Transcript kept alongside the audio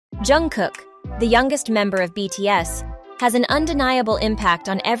Jungkook, the youngest member of BTS, has an undeniable impact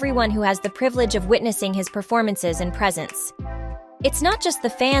on everyone who has the privilege of witnessing his performances and presence. It's not just the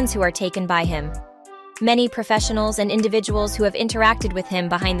fans who are taken by him. Many professionals and individuals who have interacted with him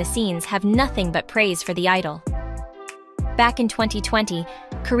behind the scenes have nothing but praise for the idol. Back in 2020,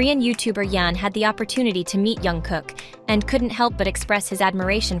 Korean YouTuber Yan had the opportunity to meet Jungkook and couldn't help but express his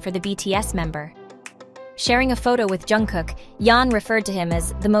admiration for the BTS member. Sharing a photo with Jungkook, Yan referred to him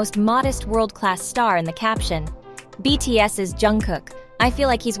as the most modest world-class star in the caption, "BTS's Jungkook. I feel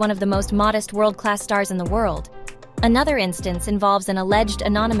like he's one of the most modest world-class stars in the world." Another instance involves an alleged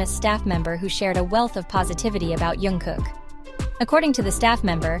anonymous staff member who shared a wealth of positivity about Jungkook. According to the staff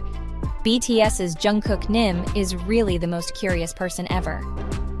member, BTS's Jungkook Nim is really the most curious person ever.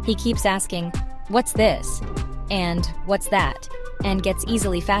 He keeps asking, "What's this?" and "What's that?" and gets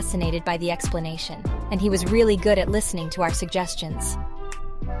easily fascinated by the explanation, and he was really good at listening to our suggestions.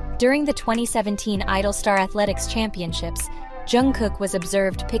 During the 2017 Idol Star Athletics Championships, Jungkook was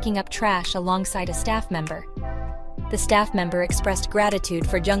observed picking up trash alongside a staff member. The staff member expressed gratitude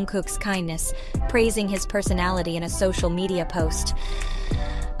for Jungkook's kindness, praising his personality in a social media post.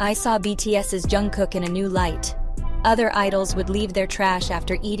 "I saw BTS's Jungkook in a new light. Other idols would leave their trash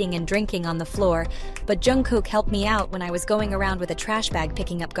after eating and drinking on the floor, but Jungkook helped me out when I was going around with a trash bag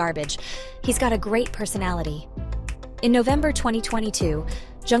picking up garbage. He's got a great personality." In November 2022,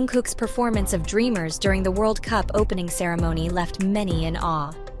 Jungkook's performance of Dreamers during the World Cup opening ceremony left many in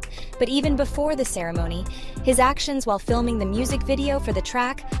awe. But even before the ceremony, his actions while filming the music video for the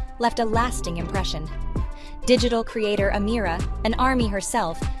track left a lasting impression. Digital creator Amira, an ARMY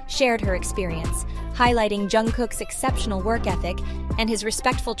herself, shared her experience, highlighting Jungkook's exceptional work ethic and his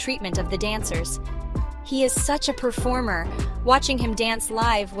respectful treatment of the dancers. "He is such a performer. Watching him dance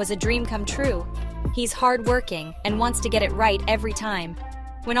live was a dream come true. He's hardworking and wants to get it right every time.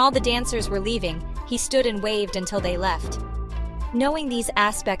 When all the dancers were leaving, he stood and waved until they left." Knowing these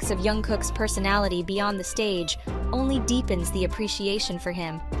aspects of Jungkook's personality beyond the stage only deepens the appreciation for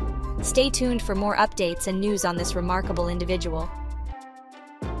him. Stay tuned for more updates and news on this remarkable individual.